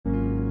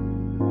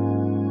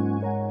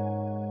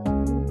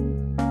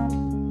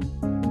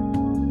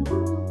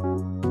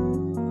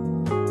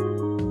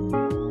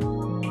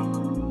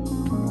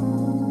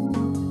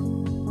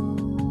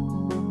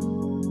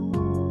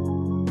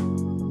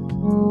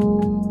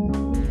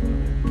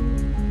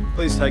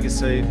Please take a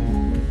seat.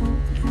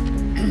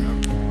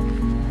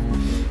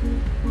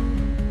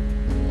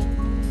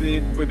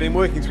 We've been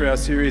working through our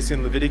series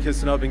in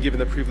Leviticus, and I've been given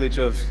the privilege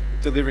of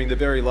delivering the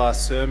very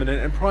last sermon.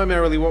 And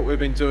primarily what we've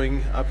been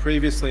doing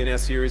previously in our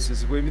series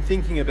is we've been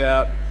thinking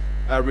about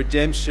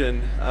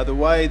redemption, the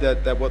way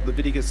that what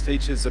Leviticus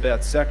teaches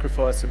about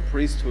sacrifice and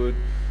priesthood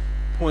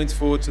points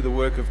forward to the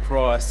work of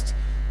Christ.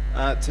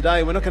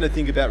 Today we're not going to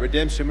think about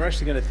redemption, we're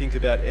actually going to think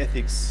about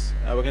ethics.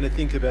 We're going to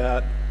think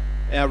about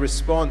our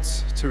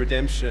response to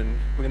redemption.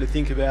 We're going to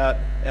think about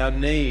our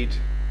need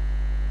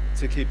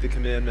to keep the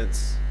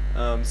commandments.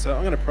 So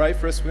I'm going to pray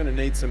for us. We're going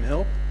to need some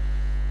help,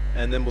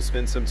 and then we'll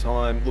spend some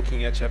time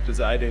looking at chapters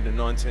 18 and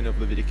 19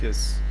 of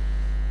Leviticus.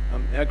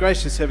 Our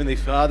gracious Heavenly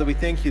Father, we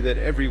thank you that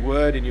every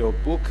word in your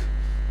book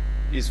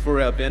is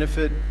for our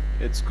benefit.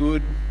 It's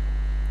good.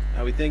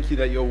 We thank you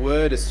that your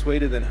word is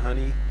sweeter than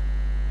honey,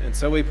 and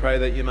so we pray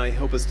that you may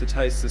help us to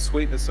taste the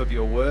sweetness of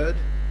your word,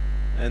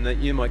 and that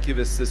you might give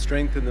us the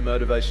strength and the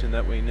motivation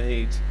that we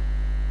need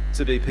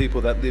to be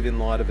people that live in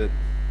light of it.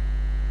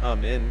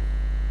 Amen.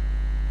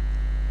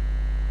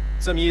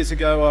 Some years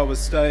ago I was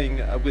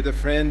staying with a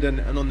friend, and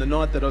on the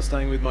night that I was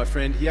staying with my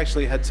friend, he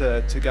actually had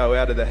to go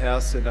out of the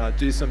house and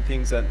do some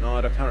things that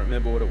night. I can't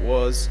remember what it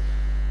was,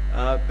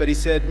 but he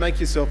said, make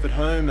yourself at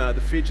home,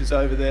 the fridge is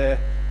over there,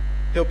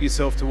 help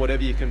yourself to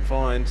whatever you can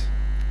find.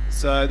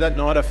 So that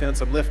night I found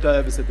some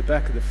leftovers at the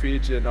back of the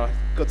fridge and I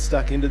got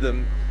stuck into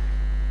them,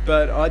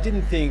 but I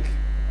didn't think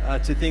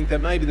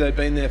that maybe they'd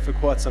been there for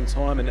quite some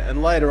time,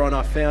 and later on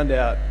I found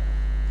out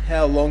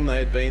how long they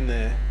had been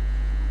there.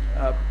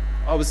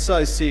 I was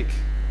so sick,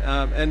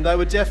 and they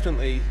were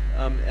definitely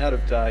out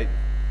of date.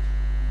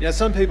 Now,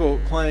 some people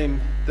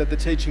claim that the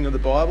teaching of the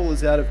Bible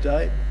is out of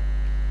date,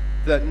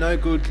 that no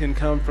good can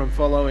come from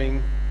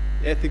following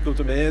ethical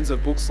demands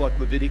of books like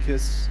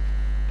Leviticus.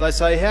 They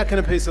say, how can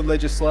a piece of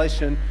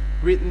legislation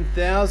written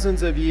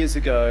thousands of years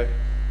ago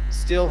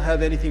still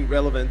have anything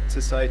relevant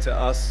to say to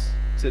us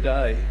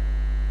today?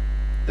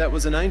 That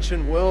was an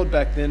ancient world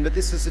back then, but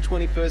this is the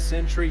 21st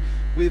century.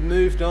 We've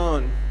moved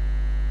on.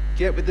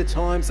 Get with the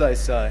times, they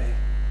say.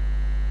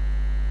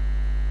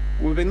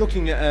 We've been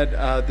looking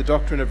at the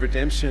doctrine of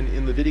redemption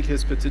in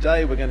Leviticus, but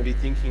today we're going to be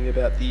thinking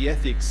about the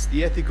ethics,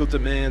 the ethical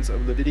demands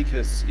of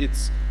Leviticus,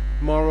 its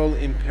moral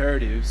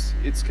imperatives,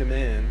 its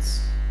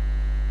commands.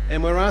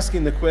 And we're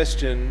asking the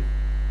question,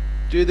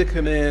 do the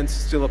commands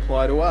still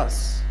apply to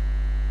us?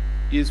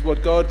 Is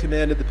what God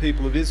commanded the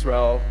people of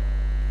Israel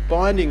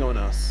binding on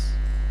us?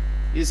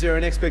 Is there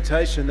an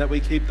expectation that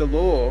we keep the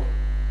law?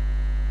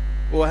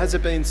 Or has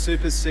it been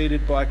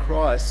superseded by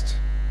Christ?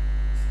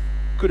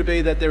 Could it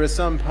be that there are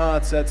some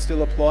parts that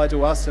still apply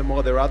to us and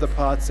while there are other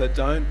parts that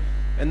don't?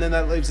 And then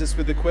that leaves us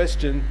with the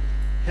question,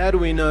 how do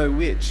we know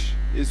which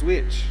is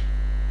which?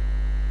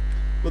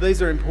 Well,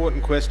 these are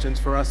important questions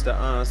for us to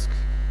ask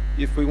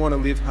if we want to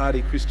live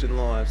hearty Christian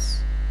lives.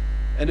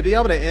 And to be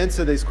able to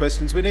answer these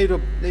questions, we need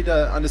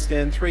to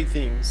understand three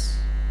things.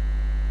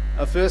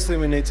 Firstly,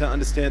 we need to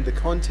understand the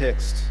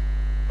context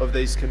of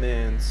these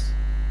commands.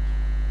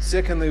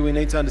 Secondly, we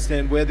need to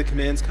understand where the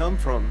commands come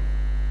from.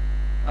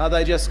 Are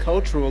they just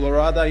cultural, or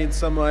are they in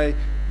some way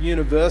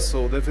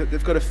universal?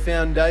 They've got a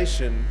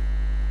foundation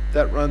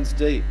that runs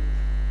deep.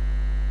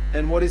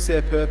 And what is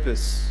their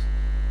purpose?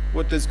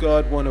 What does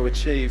God want to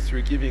achieve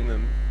through giving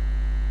them?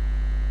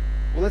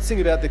 Well, let's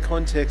think about the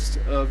context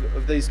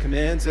of these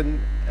commands, and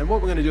what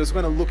we're going to do is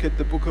we're going to look at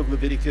the book of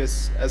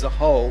Leviticus as a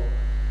whole.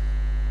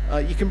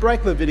 You can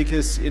break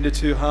Leviticus into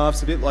two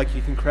halves, a bit like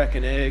you can crack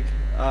an egg.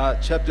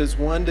 Chapters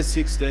 1 to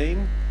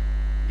 16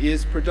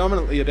 is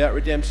predominantly about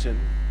redemption,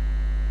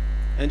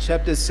 and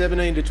chapters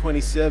 17 to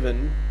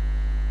 27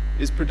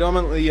 is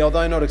predominantly,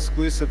 although not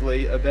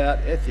exclusively, about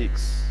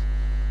ethics.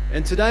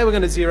 And today we're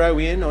going to zero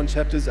in on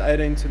chapters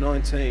 18 to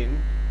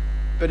 19,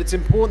 but it's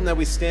important that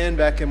we stand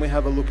back and we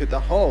have a look at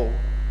the whole,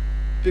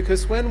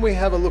 because when we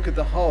have a look at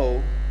the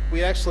whole,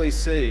 we actually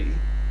see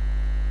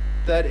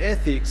that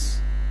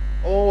ethics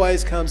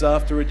always comes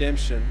after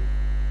redemption.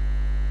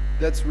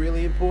 That's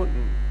really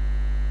important.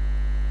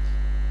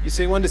 You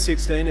see, 1 to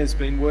 16 has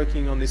been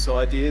working on this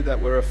idea that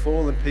we're a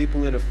fallen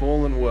people in a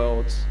fallen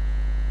world,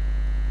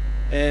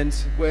 and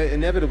we're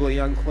inevitably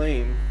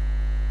unclean.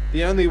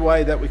 The only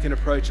way that we can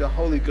approach a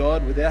holy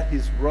God without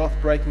his wrath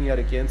breaking out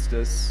against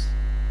us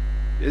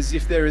is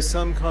if there is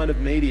some kind of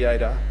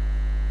mediator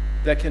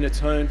that can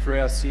atone for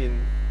our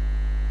sin.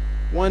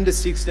 1 to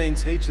 16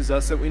 teaches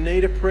us that we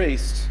need a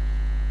priest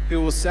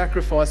who will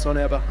sacrifice on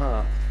our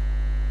behalf.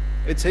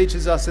 It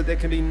teaches us that there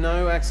can be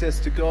no access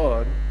to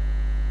God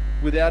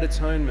without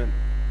atonement.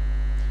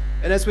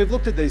 And as we've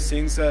looked at these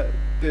things,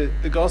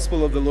 the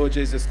gospel of the Lord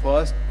Jesus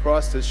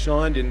Christ has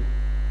shined in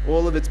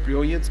all of its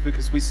brilliance,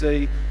 because we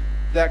see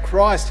that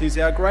Christ is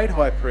our great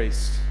high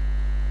priest,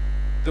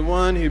 the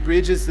one who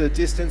bridges the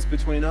distance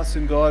between us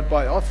and God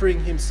by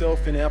offering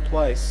himself in our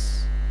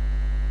place,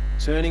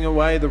 turning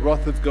away the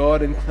wrath of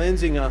God and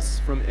cleansing us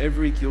from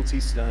every guilty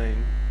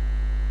stain.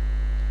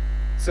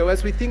 So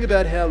as we think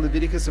about how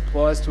Leviticus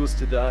applies to us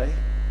today,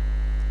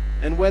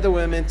 and whether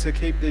we're meant to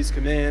keep these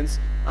commands,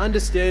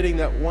 understanding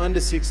that 1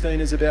 to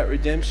 16 is about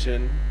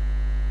redemption,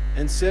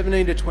 and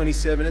 17 to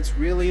 27, it's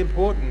really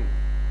important.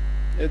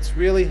 It's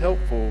really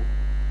helpful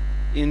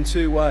in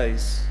two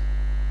ways.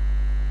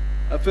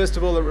 First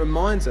of all, it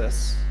reminds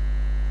us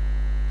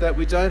that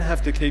we don't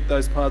have to keep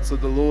those parts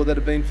of the law that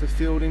have been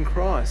fulfilled in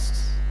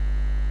Christ.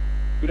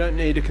 We don't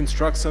need to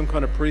construct some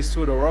kind of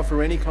priesthood or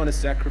offer any kind of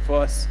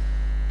sacrifice,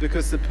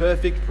 because the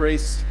perfect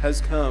priest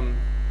has come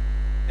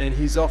and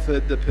he's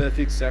offered the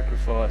perfect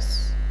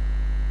sacrifice.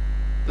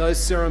 Those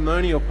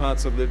ceremonial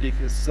parts of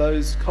Leviticus,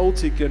 those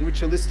cultic and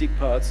ritualistic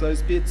parts,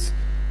 those bits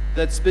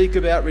that speak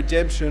about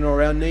redemption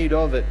or our need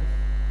of it,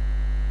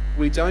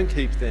 we don't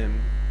keep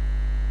them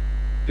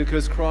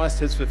because Christ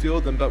has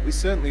fulfilled them, but we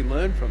certainly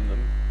learn from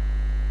them.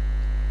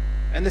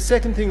 And the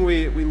second thing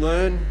we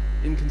learn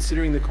in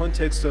considering the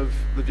context of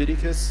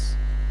Leviticus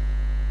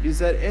is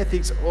that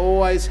ethics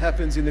always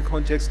happens in the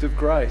context of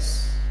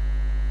grace.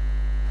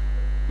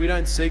 We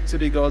don't seek to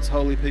be God's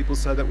holy people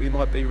so that we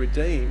might be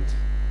redeemed,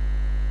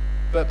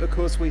 but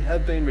because we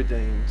have been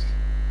redeemed.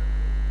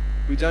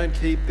 We don't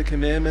keep the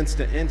commandments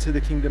to enter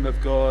the kingdom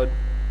of God.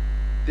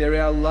 They're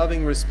our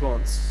loving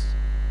response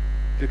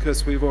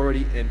because we've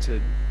already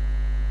entered.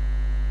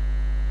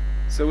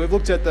 So we've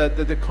looked at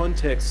the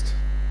context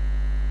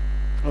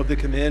of the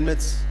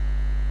commandments.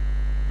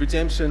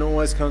 Redemption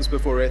always comes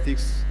before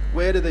ethics.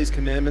 Where do these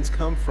commandments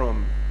come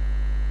from?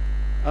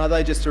 Are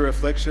they just a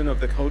reflection of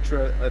the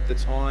culture at the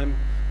time,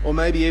 or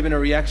maybe even a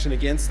reaction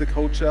against the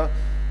culture?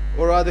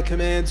 Or are the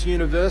commands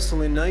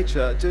universal in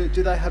nature? Do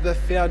they have a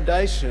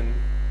foundation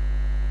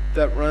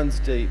that runs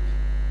deep?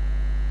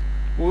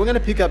 Well, we're going to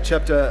pick up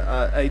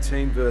chapter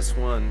 18, verse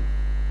 1.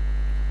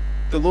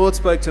 The Lord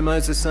spoke to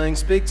Moses, saying,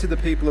 "Speak to the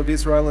people of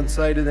Israel and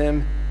say to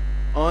them,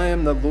 I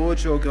am the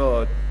Lord your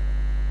God.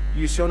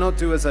 You shall not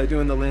do as they do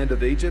in the land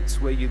of Egypt,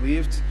 where you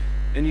lived,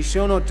 and you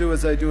shall not do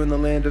as they do in the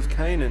land of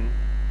Canaan,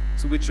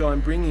 to which I am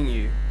bringing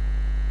you.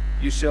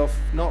 You shall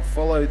not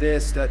follow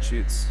their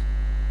statutes.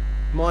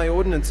 My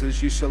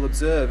ordinances you shall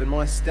observe, and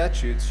my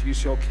statutes you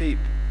shall keep,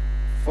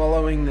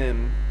 following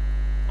them.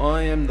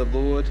 I am the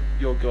Lord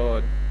your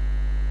God."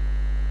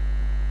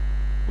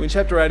 Well, in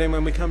chapter 18,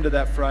 when we come to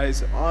that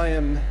phrase, "I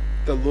am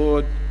the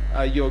Lord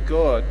your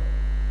God,"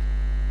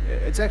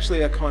 it's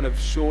actually a kind of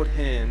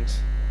shorthand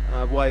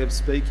way of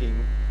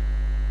speaking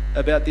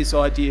about this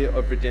idea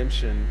of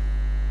redemption.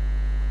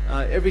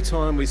 Every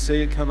time we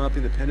see it come up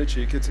in the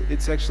Pentateuch,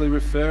 it's actually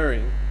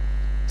referring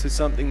to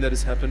something that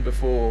has happened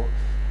before.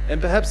 And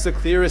perhaps the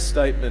clearest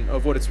statement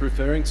of what it's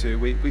referring to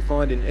we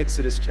find in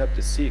Exodus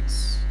chapter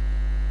 6,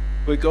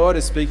 where God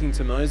is speaking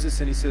to Moses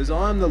and he says,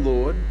 "I am the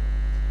Lord,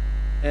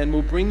 and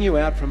will bring you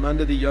out from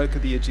under the yoke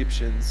of the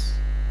Egyptians.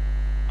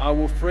 I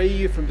will free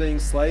you from being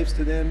slaves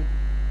to them,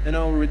 and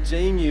I will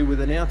redeem you with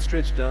an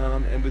outstretched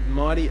arm and with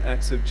mighty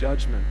acts of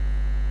judgment."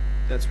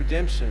 That's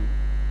redemption.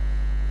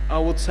 "I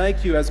will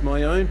take you as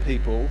my own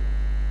people,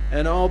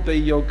 and I'll be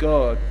your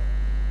God.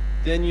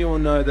 Then you will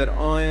know that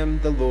I am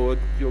the Lord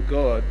your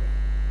God."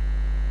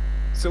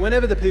 So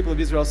whenever the people of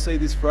Israel see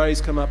this phrase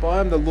come up, "I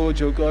am the Lord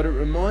your God," it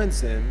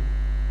reminds them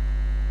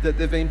that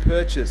they've been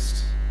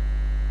purchased,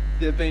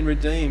 they've been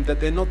redeemed, that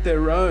they're not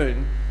their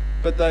own,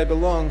 but they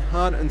belong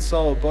heart and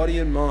soul, body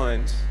and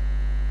mind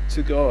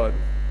to God.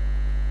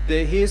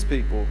 They're his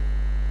people.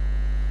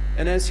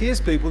 And as his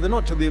people, they're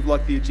not to live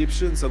like the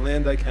Egyptians, the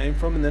land they came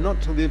from, and they're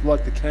not to live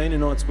like the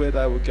Canaanites where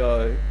they would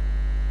go,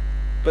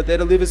 but they're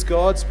to live as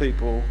God's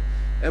people.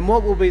 And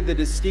what will be the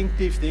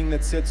distinctive thing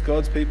that sets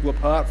God's people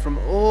apart from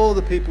all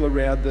the people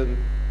around them?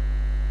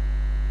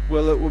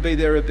 Well, it will be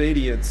their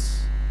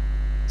obedience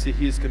to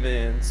his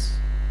commands,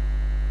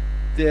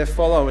 their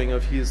following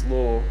of his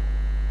law.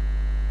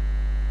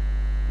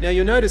 Now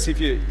you'll notice if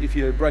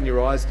you run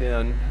your eyes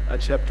down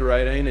chapter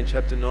 18 and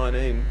chapter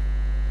 19,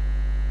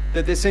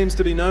 that there seems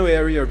to be no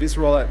area of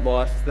Israelite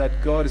life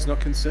that God is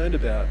not concerned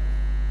about.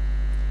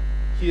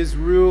 His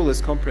rule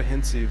is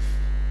comprehensive.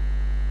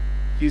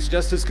 He's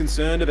just as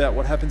concerned about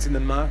what happens in the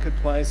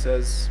marketplace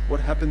as what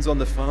happens on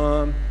the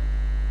farm,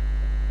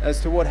 as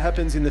to what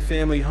happens in the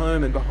family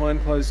home and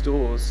behind closed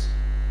doors.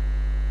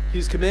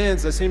 His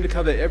commands, they seem to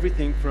cover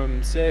everything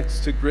from sex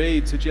to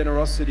greed to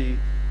generosity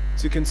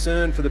to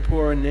concern for the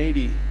poor and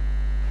needy.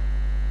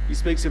 He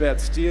speaks about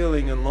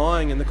stealing and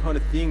lying and the kind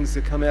of things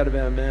that come out of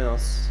our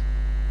mouths.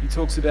 He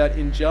talks about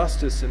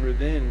injustice and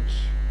revenge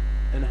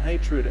and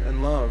hatred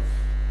and love.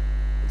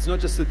 It's not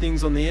just the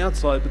things on the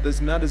outside, but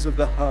there's matters of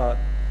the heart.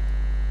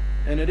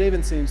 And it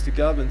even seems to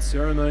govern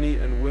ceremony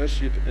and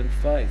worship and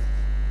faith.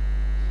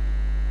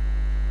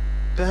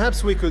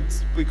 Perhaps we could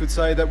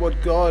say that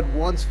what God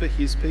wants for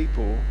his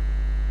people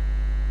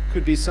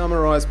could be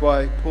summarized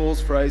by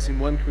Paul's phrase in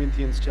 1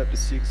 Corinthians chapter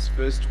 6,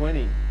 verse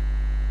 20.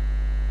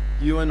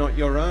 "You are not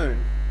your own,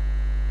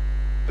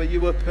 but you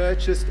were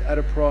purchased at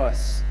a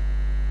price.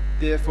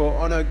 Therefore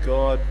honor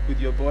God with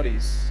your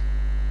bodies."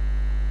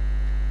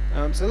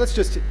 So let's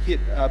just hit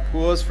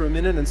pause for a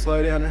minute and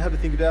slow down and have a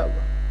think about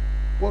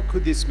what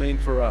could this mean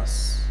for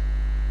us?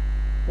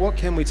 What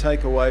can we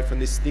take away from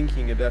this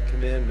thinking about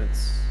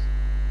commandments?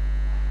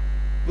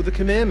 Well, the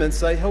commandments,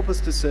 they help us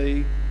to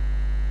see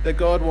that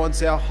God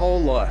wants our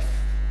whole life.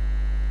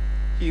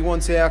 He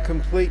wants our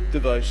complete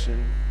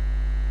devotion.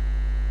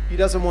 He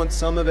doesn't want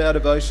some of our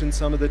devotion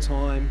some of the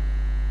time.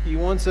 He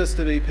wants us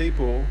to be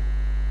people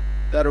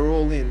that are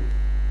all in.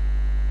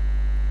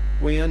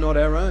 We are not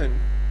our own.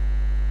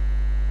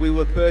 We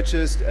were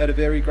purchased at a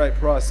very great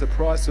price, the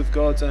price of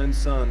God's own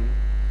Son.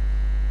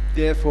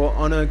 Therefore,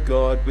 honour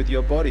God with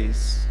your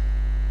bodies.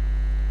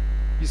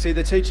 You see,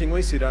 the teaching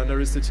we sit under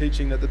is the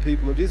teaching that the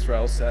people of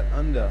Israel sat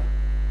under.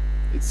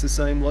 It's the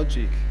same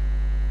logic.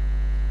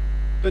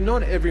 But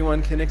not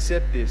everyone can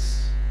accept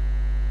this.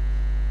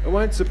 It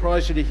won't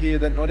surprise you to hear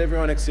that not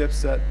everyone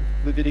accepts that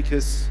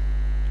Leviticus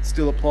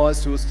still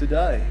applies to us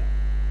today.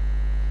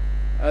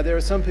 There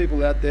are some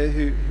people out there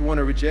who want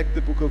to reject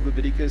the book of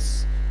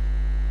Leviticus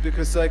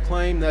because they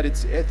claim that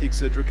its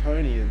ethics are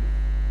draconian.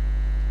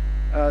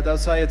 They'll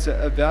say it's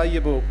a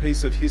valuable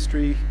piece of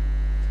history.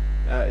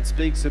 It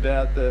speaks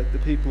about the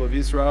people of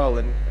Israel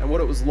and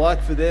what it was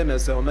like for them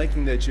as they were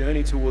making their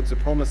journey towards the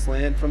promised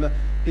land from a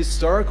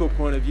historical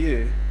point of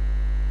view.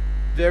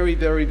 Very,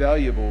 very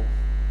valuable.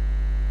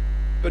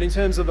 But in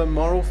terms of a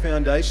moral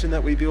foundation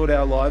that we build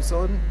our lives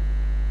on,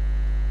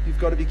 you've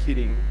got to be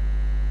kidding.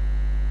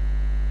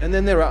 And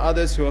then there are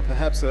others who are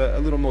perhaps a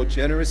little more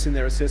generous in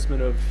their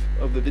assessment of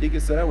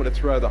Leviticus. They don't want to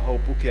throw the whole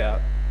book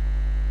out.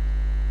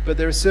 But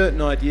there are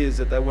certain ideas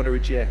that they want to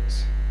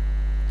reject.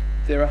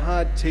 There are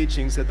hard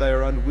teachings that they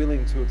are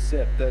unwilling to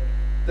accept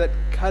that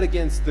cut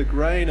against the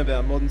grain of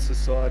our modern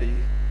society.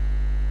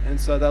 And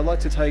so they like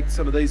to take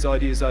some of these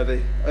ideas over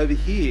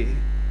here,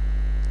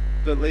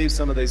 but leave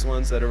some of these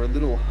ones that are a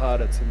little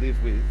harder to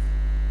live with.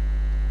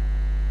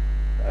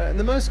 And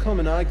the most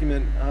common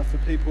argument for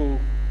people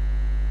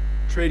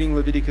treating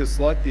Leviticus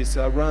like this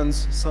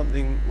runs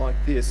something like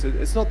this.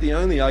 It's not the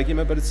only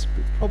argument, but it's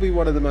probably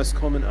one of the most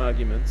common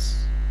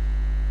arguments.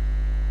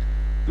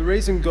 The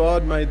reason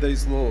God made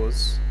these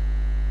laws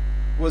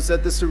was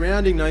that the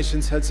surrounding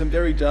nations had some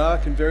very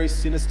dark and very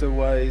sinister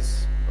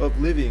ways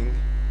of living,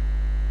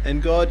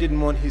 and God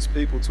didn't want his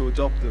people to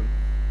adopt them.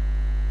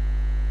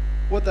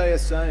 What they are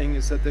saying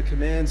is that the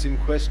commands in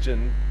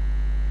question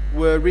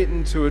were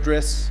written to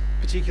address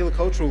particular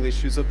cultural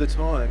issues of the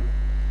time,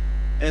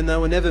 and they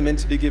were never meant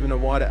to be given a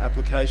wider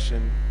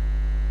application.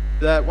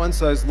 That once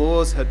those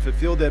laws had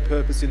fulfilled their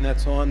purpose in that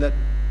time,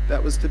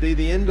 that was to be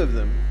the end of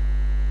them.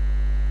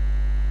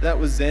 That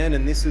was then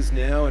and this is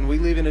now, and we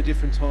live in a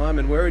different time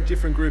and we're a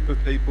different group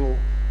of people,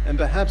 and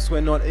perhaps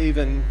we're not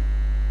even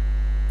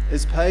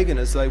as pagan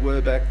as they were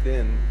back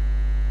then.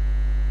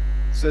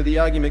 So the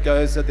argument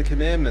goes that the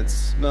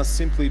commandments must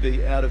simply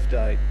be out of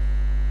date,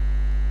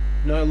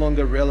 no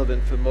longer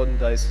relevant for modern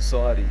day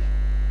society.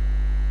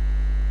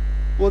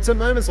 Well, it's at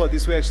moments like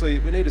this we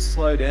need to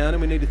slow down and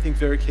we need to think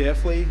very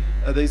carefully.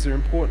 These are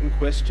important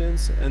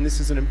questions, and this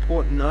is an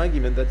important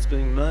argument that's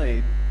being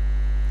made.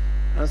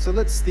 So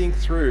let's think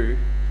through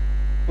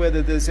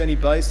whether there's any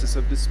basis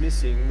of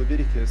dismissing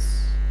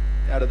Leviticus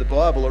out of the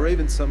Bible or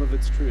even some of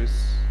its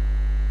truths.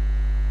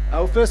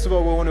 Well, first of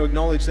all, we want to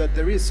acknowledge that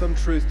there is some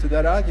truth to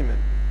that argument.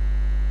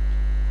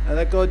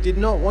 That God did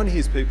not want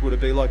his people to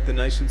be like the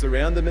nations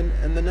around them,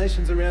 and the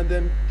nations around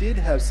them did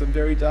have some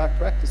very dark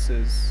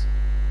practices.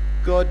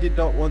 God did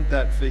not want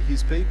that for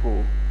his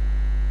people.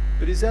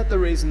 But is that the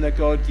reason that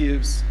God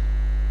gives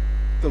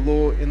the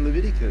law in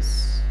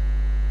Leviticus?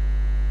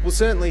 Well,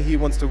 certainly he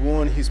wants to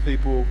warn his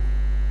people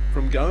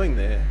from going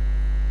there.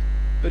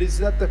 But is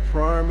that the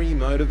primary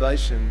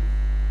motivation?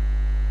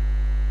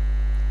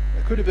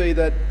 Could it be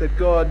that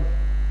God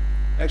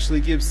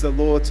actually gives the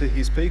law to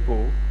his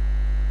people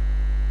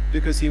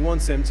because he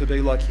wants them to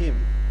be like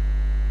him?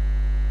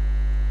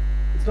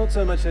 It's not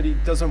so much that he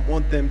doesn't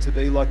want them to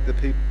be like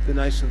the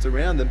nations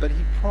around them, but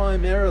he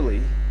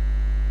primarily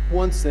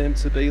wants them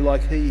to be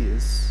like he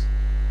is.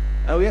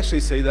 We actually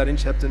see that in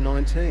chapter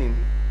 19.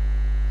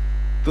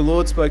 The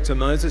Lord spoke to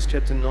Moses,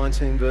 chapter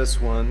 19, verse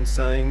 1,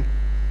 saying,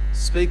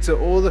 "Speak to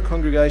all the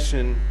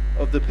congregation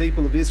of the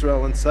people of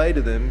Israel and say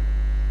to them,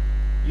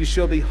 you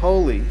shall be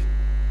holy,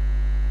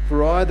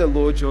 for I, the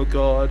Lord your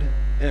God,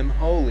 am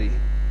holy."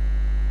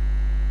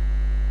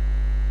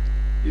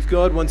 If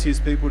God wants his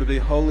people to be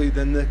holy,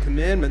 then the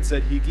commandments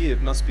that he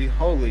gives must be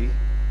holy,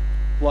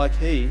 like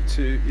he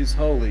too is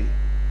holy.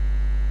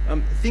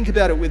 Think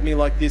about it with me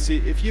like this.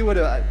 If you were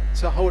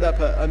to hold up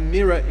a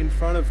mirror in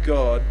front of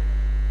God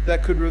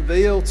that could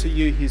reveal to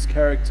you his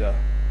character,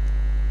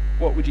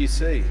 what would you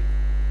see?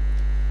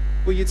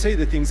 Well, you'd see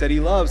the things that he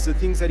loves, the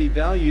things that he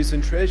values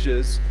and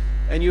treasures,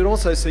 and you'd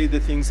also see the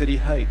things that he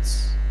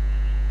hates,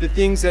 the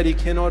things that he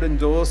cannot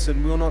endorse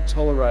and will not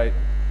tolerate,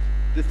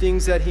 the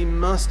things that he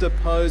must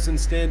oppose and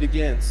stand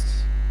against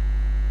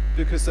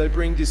because they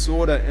bring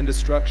disorder and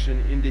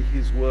destruction into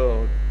his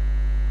world.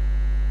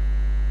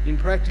 In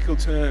practical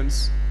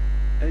terms,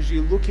 as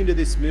you look into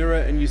this mirror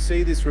and you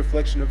see this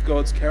reflection of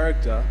God's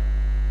character,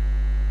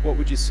 what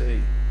would you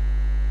see?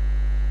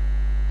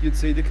 You'd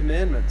see the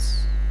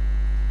commandments,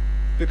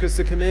 because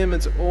the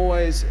commandments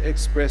always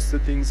express the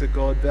things that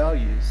God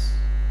values,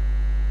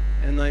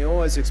 and they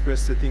always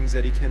express the things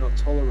that he cannot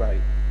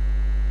tolerate.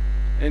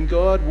 And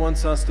God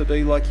wants us to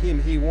be like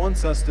him. He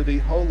wants us to be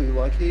holy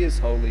like he is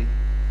holy.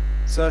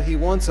 So he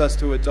wants us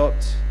to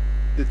adopt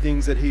the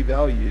things that he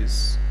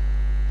values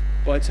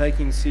by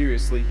taking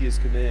seriously his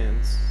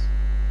commands.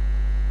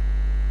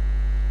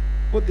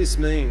 What this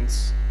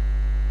means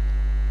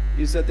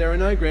is that there are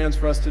no grounds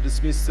for us to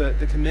dismiss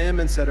the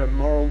commandments that are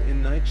moral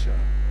in nature.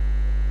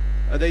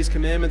 These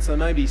commandments, they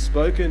may be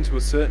spoken to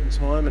a certain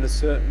time and a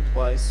certain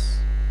place,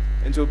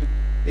 and to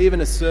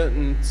even a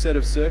certain set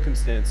of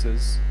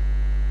circumstances,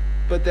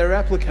 but their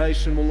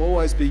application will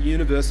always be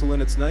universal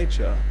in its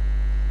nature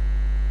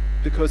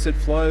because it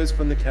flows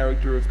from the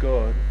character of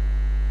God.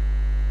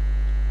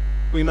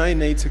 We may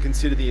need to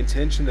consider the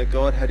intention that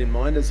God had in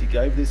mind as he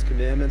gave these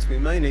commandments. We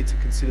may need to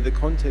consider the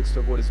context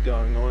of what is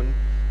going on.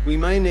 We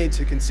may need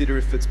to consider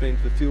if it's been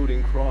fulfilled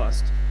in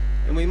Christ.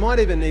 And we might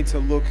even need to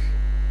look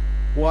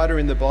wider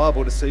in the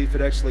Bible to see if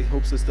it actually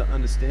helps us to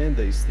understand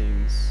these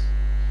things.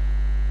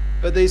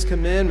 But these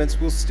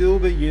commandments will still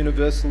be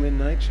universal in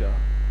nature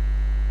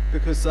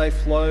because they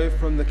flow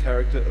from the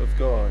character of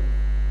God.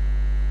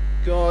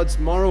 God's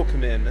moral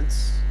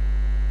commandments,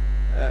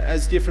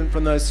 as different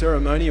from those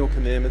ceremonial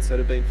commandments that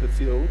have been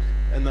fulfilled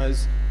and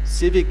those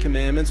civic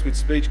commandments which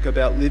speak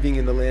about living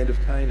in the land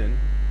of Canaan,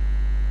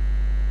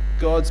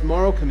 God's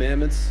moral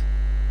commandments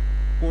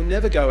will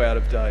never go out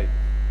of date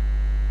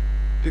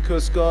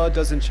because God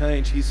doesn't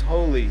change. He's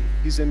holy,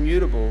 he's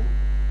immutable,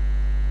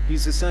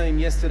 he's the same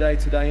yesterday,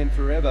 today and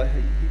forever.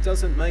 He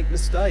doesn't make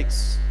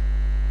mistakes.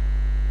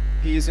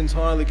 He is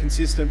entirely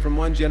consistent from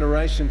one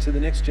generation to the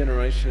next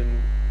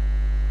generation.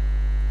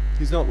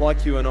 He's not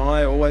like you and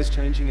I, always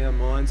changing our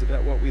minds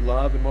about what we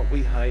love and what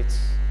we hate.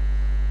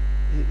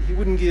 He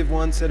wouldn't give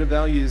one set of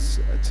values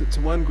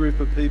to one group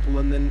of people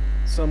and then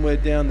somewhere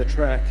down the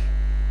track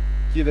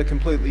give a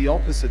completely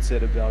opposite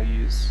set of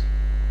values.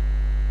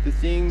 The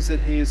things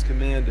that he has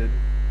commanded,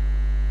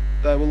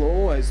 they will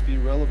always be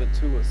relevant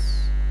to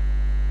us.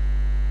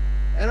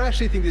 And I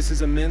actually think this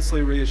is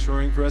immensely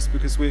reassuring for us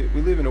because we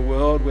live in a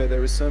world where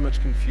there is so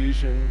much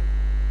confusion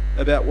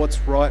about what's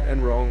right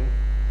and wrong.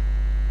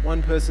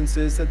 One person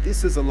says that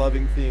this is a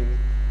loving thing,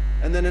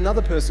 and then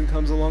another person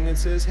comes along and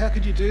says, how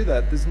could you do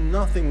that? There's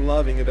nothing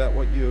loving about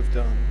what you have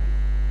done.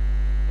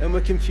 And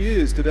we're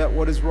confused about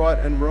what is right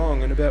and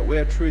wrong and about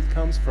where truth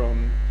comes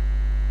from.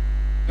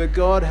 But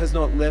God has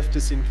not left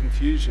us in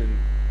confusion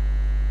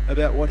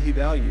about what he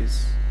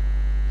values,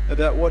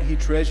 about what he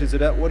treasures,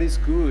 about what is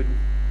good,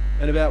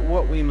 and about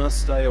what we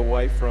must stay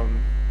away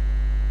from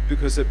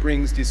because it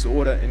brings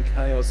disorder and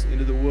chaos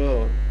into the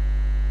world.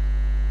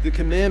 The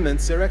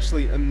commandments are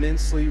actually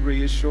immensely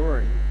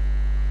reassuring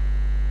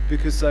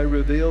because they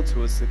reveal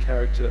to us the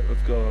character of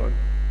God.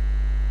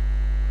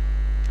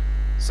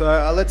 So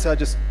let's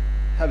just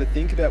have a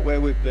think about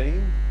where we've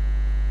been.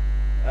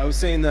 We've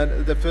seen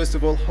that first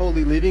of all,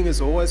 holy living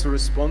is always a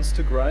response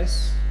to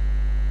grace.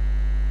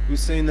 We've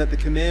seen that the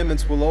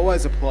commandments will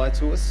always apply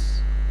to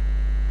us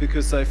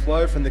because they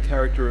flow from the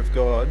character of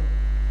God.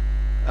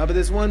 But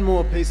there's one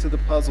more piece of the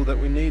puzzle that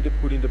we need to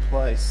put into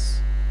place.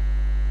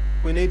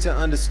 We need to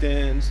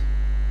understand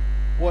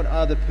what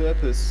are the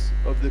purpose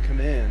of the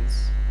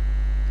commands.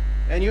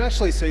 And you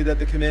actually see that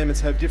the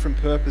commandments have different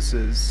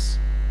purposes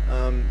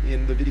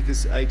in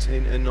Leviticus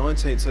 18 and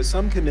 19. So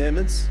some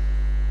commandments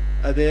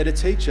are there to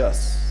teach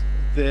us.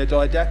 They're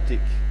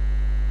didactic.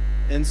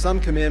 And some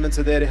commandments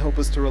are there to help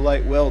us to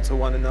relate well to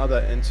one another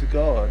and to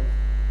God.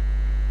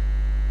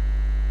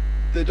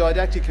 The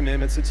didactic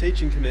commandments, the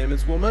teaching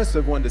commandments, well, most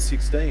of 1 to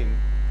 16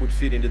 would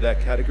fit into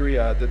that category.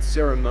 That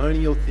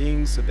ceremonial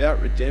things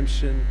about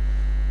redemption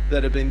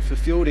that have been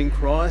fulfilled in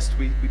Christ.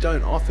 We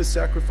don't offer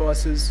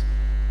sacrifices,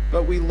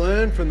 but we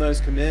learn from those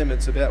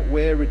commandments about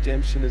where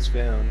redemption is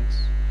found.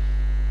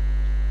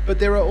 But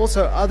there are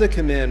also other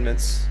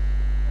commandments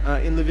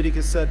in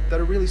Leviticus that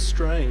are really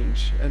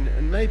strange,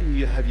 and maybe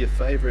you have your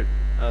favourite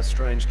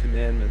strange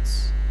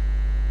commandments.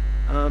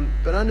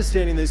 But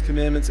understanding these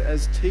commandments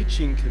as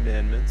teaching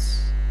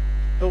commandments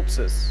helps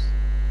us.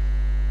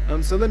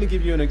 So let me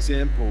give you an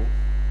example.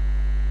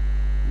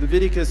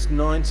 Leviticus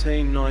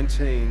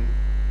 19:19.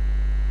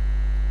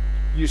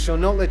 You shall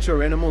not let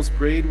your animals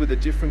breed with a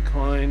different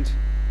kind.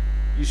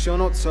 You shall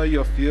not sow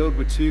your field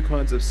with two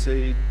kinds of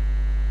seed,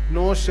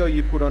 nor shall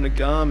you put on a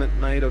garment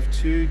made of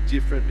two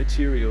different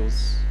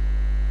materials.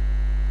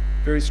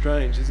 Very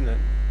strange, isn't it?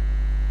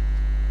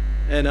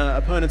 And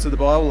opponents of the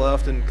Bible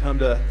often come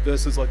to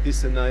verses like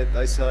this and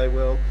they say,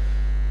 well,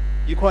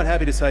 you're quite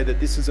happy to say that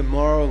this is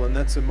immoral and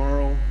that's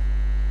immoral,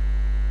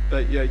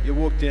 but you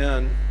walk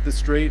down the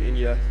street in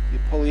your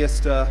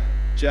polyester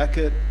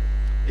jacket,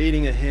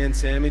 eating a ham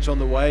sandwich on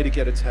the way to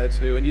get a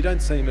tattoo, and you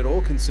don't seem at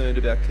all concerned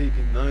about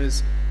keeping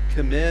those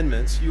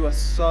commandments. You are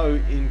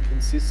so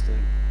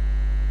inconsistent.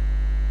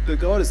 But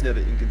God is never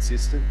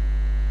inconsistent.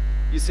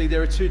 You see,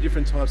 there are two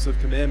different types of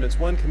commandments.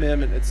 One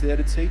commandment, it's there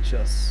to teach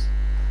us.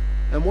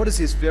 And what does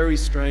this very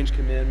strange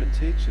commandment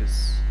teach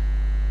us?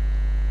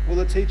 Well,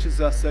 it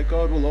teaches us that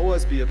God will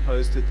always be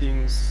opposed to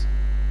things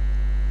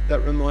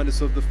that remind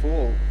us of the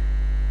fall.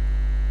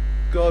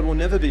 God will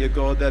never be a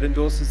God that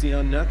endorses the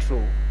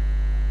unnatural.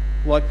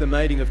 like the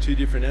mating of two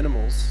different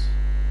animals.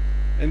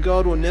 And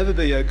God will never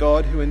be a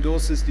God who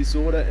endorses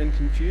disorder and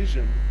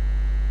confusion,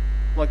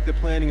 like the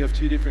planting of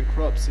two different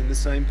crops in the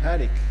same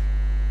paddock.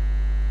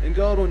 And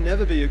God will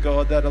never be a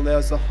God that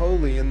allows the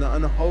holy and the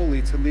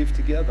unholy to live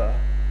together,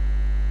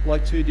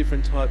 like two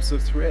different types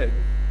of thread.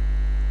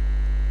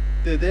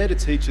 They're there to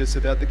teach us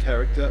about the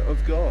character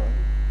of God,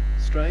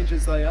 strange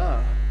as they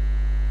are.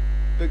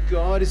 But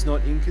God is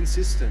not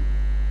inconsistent.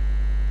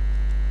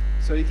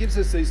 So he gives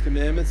us these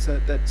commandments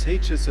that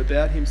teach us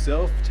about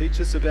himself,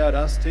 teach us about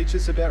us, teach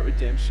us about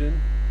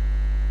redemption.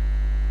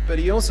 But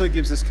he also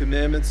gives us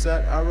commandments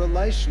that are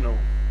relational.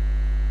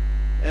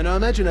 And I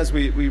imagine as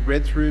we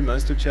read through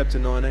most of chapter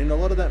 19, a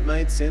lot of that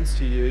made sense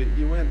to you.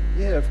 You went,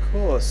 yeah, of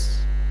course.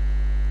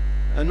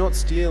 And not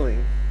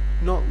stealing,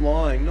 not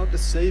lying, not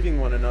deceiving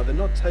one another,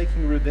 not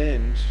taking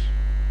revenge.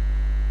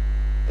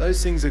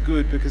 Those things are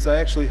good because they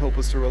actually help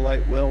us to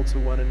relate well to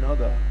one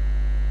another.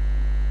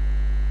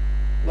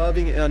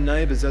 Loving our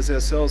neighbours as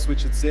ourselves,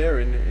 which it's there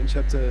in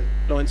chapter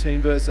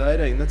 19, verse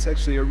 18, that's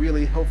actually a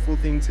really helpful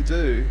thing to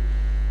do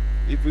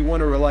if we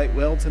want to relate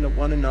well to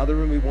one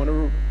another and we want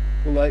to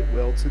relate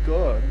well to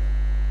God.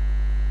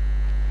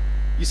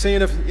 You see,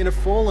 in a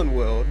fallen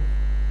world,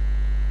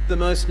 the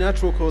most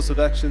natural course of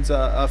actions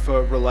are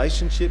for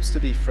relationships to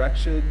be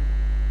fractured,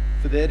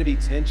 for there to be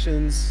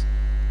tensions,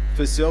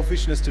 for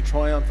selfishness to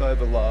triumph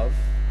over love.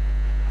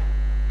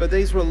 But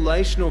these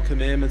relational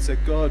commandments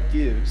that God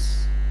gives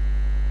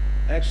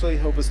actually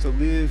help us to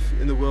live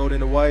in the world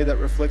in a way that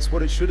reflects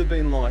what it should have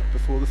been like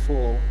before the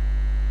fall.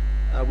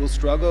 We'll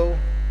struggle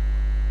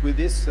with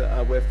this.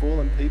 We're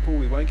fallen people.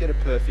 We won't get it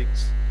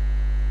perfect.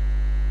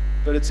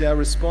 But it's our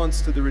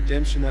response to the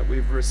redemption that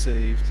we've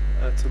received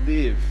to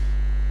live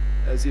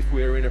as if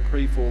we're in a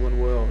pre-fallen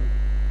world.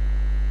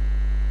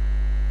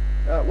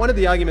 One of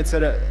the arguments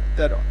that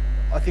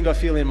I think I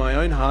feel in my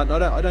own heart,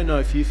 and I don't know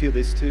if you feel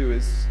this too,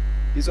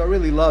 is I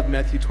really love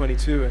Matthew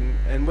 22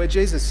 and where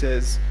Jesus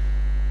says,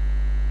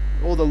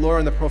 all the law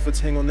and the prophets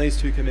hang on these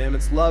two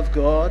commandments, love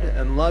God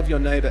and love your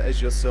neighbour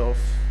as yourself.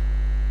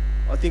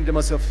 I think to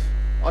myself,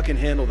 I can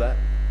handle that.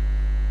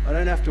 I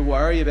don't have to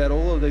worry about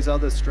all of these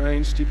other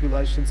strange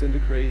stipulations and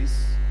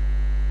decrees.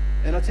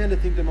 And I tend to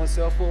think to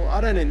myself, well, I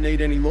don't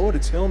need any law to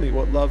tell me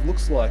what love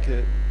looks like.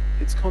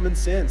 It's common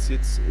sense.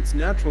 It's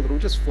natural. It'll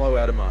just flow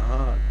out of my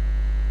heart.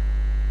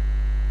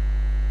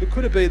 But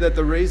could it be that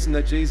the reason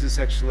that Jesus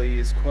actually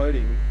is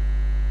quoting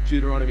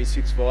Deuteronomy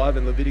 6:5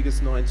 and Leviticus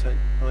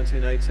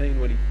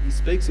 19:18 when he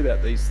speaks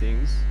about these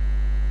things,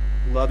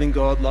 loving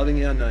God,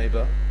 loving our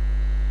neighbour,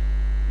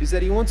 is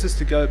that he wants us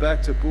to go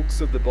back to books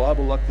of the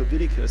Bible like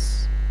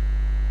Leviticus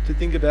to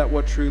think about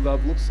what true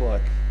love looks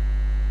like?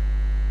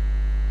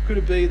 Could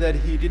it be that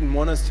he didn't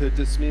want us to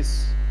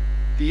dismiss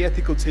the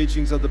ethical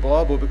teachings of the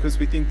Bible because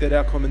we think that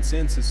our common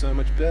sense is so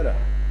much better?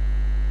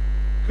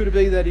 Could it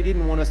be that he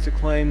didn't want us to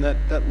claim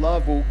that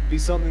love will be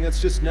something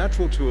that's just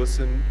natural to us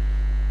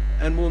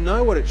and we'll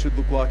know what it should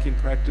look like in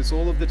practice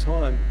all of the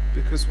time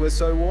because we're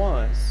so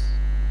wise?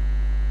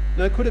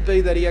 No, could it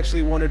be that he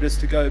actually wanted us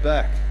to go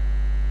back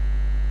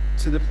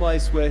to the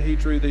place where he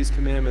drew these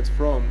commandments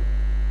from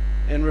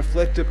and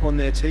reflect upon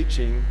their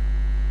teaching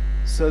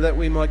so that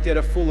we might get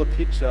a fuller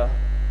picture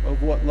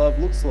of what love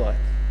looks like?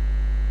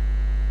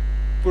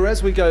 For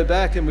as we go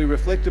back and we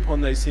reflect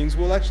upon these things,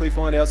 we'll actually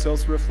find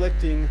ourselves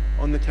reflecting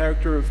on the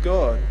character of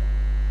God,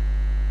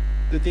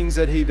 the things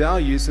that he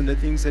values and the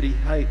things that he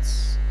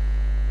hates.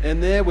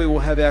 And there we will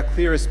have our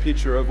clearest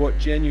picture of what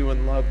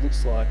genuine love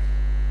looks like.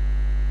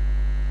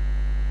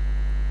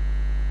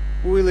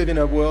 We live in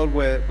a world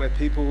where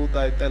people,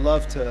 they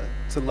love to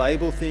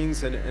label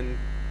things and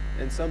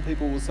some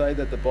people will say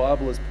that the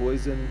Bible is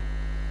poison.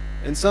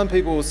 And some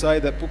people will say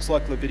that books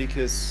like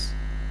Leviticus,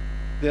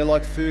 they're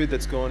like food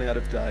that's gone out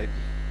of date.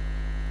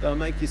 They'll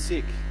make you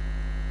sick.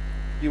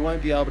 You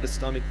won't be able to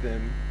stomach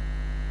them.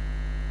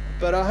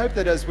 But I hope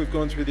that as we've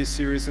gone through this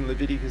series in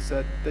Leviticus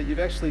that you've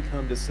actually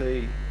come to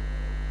see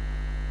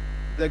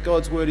that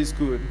God's word is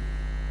good.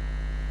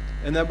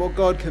 And that what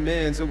God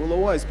commands, it will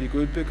always be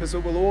good because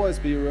it will always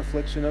be a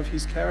reflection of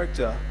his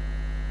character.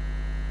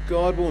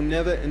 God will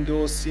never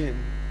endorse sin.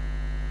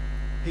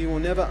 He will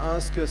never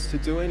ask us to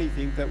do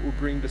anything that will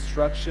bring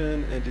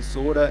destruction and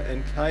disorder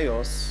and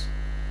chaos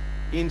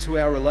into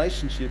our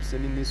relationships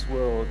and in this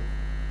world.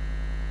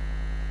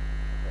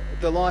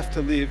 The life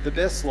to live, the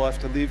best life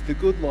to live, the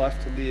good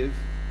life to live,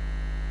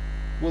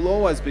 will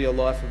always be a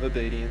life of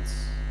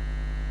obedience.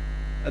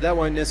 That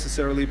won't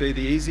necessarily be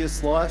the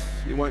easiest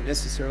life, it won't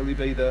necessarily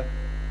be the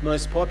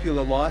most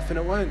popular life, and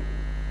it won't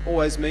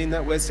always mean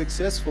that we're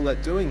successful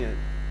at doing it.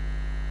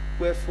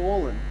 We're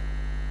fallen.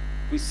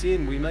 We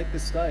sin, we make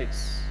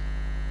mistakes.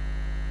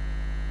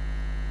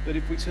 But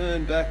if we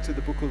turn back to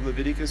the book of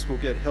Leviticus, we'll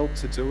get help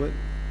to do it.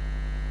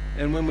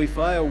 And when we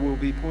fail, we'll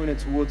be pointed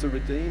towards a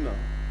Redeemer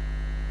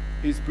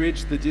who's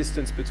bridged the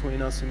distance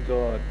between us and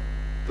God,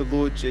 the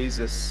Lord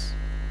Jesus.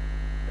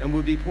 And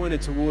we'll be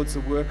pointed towards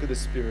the work of the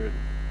Spirit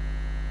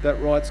that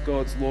writes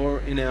God's law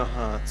in our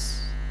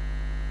hearts.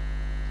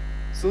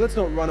 So let's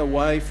not run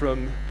away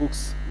from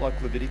books like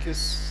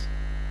Leviticus.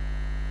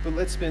 but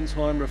let's spend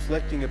time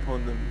reflecting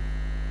upon them.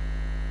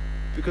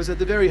 Because at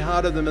the very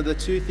heart of them are the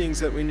two things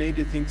that we need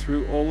to think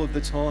through all of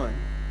the time: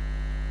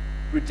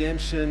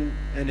 redemption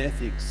and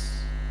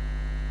ethics.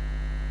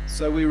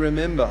 So we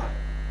remember,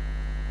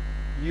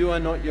 you are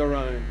not your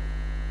own,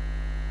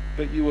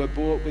 but you were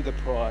bought with a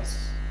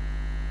price.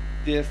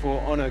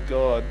 Therefore, honour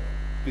God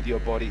with your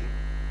body.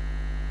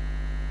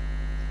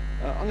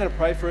 I'm going to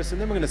pray for us, and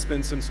then we're going to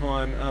spend some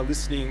time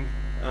listening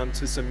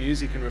to some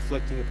music and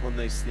reflecting upon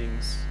these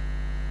things.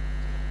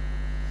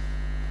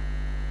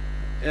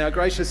 Our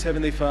gracious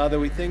Heavenly Father,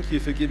 we thank you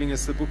for giving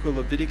us the book of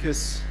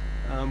Leviticus.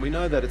 We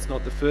know that it's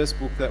not the first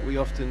book that we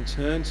often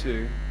turn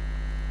to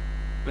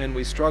when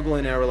we struggle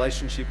in our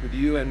relationship with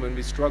you and when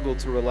we struggle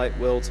to relate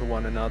well to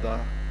one another.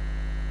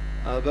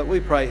 But we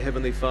pray,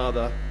 Heavenly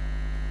Father,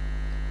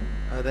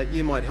 that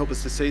you might help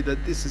us to see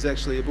that this is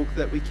actually a book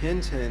that we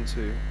can turn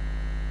to,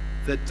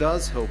 that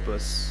does help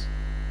us,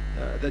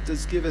 that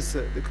does give us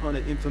the kind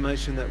of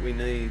information that we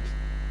need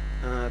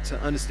to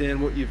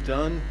understand what you've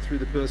done through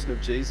the person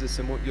of Jesus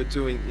and what you're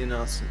doing in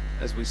us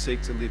as we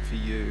seek to live for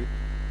you.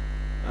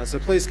 So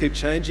please keep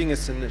changing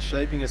us and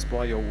shaping us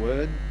by your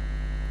word,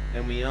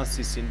 and we ask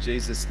this in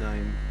Jesus'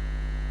 name.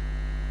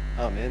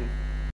 Amen.